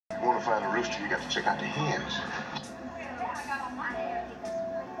you want to find a rooster, you got to check out the hens.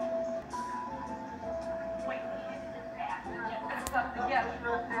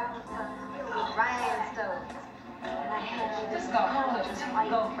 Just go.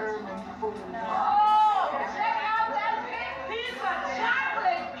 Urban food. Oh, check out that big piece of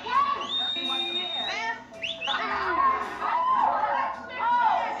chocolate cake!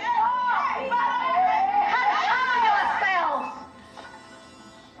 Control yourselves!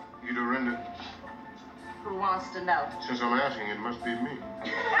 You Dorinda? Who wants to know? Since I'm asking, it must be me.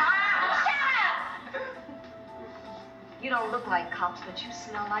 Shut up! You don't look like cops, but you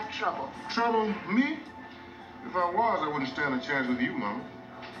smell like trouble. Trouble? Me? If I was, I wouldn't stand a chance with you, Mama.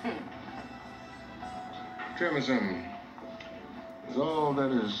 Tell me something. Is all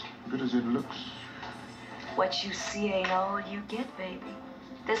that as good as it looks? What you see ain't all you get, baby.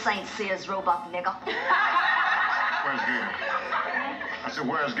 This ain't Sears Roebuck, nigga. Where's Gator? I said,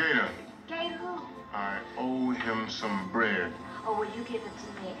 where's Gator? Gator who? I owe him some bread. Oh, well, you give it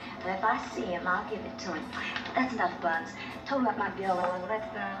to me. And if I see him, I'll give it to him. That's enough, Bugs. Total up my bill and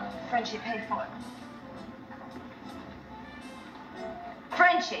let Frenchie pay for it.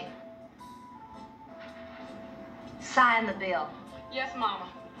 Frenchie! Sign the bill. Yes, Mama.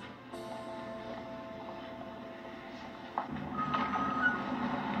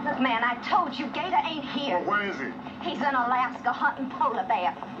 Look, man, I told you Gator ain't here. Well, where is he? He's in Alaska hunting polar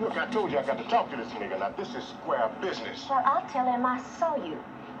bear. Look, I told you I got to talk to this nigga. Now, this is square business. Well, I'll tell him I saw you.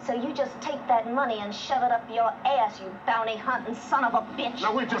 So you just take that money and shove it up your ass, you bounty hunting son of a bitch.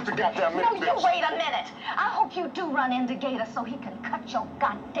 Now, wait just a goddamn minute, No, you wait a minute. I hope you do run into Gator so he can cut your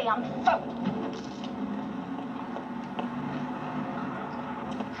goddamn throat.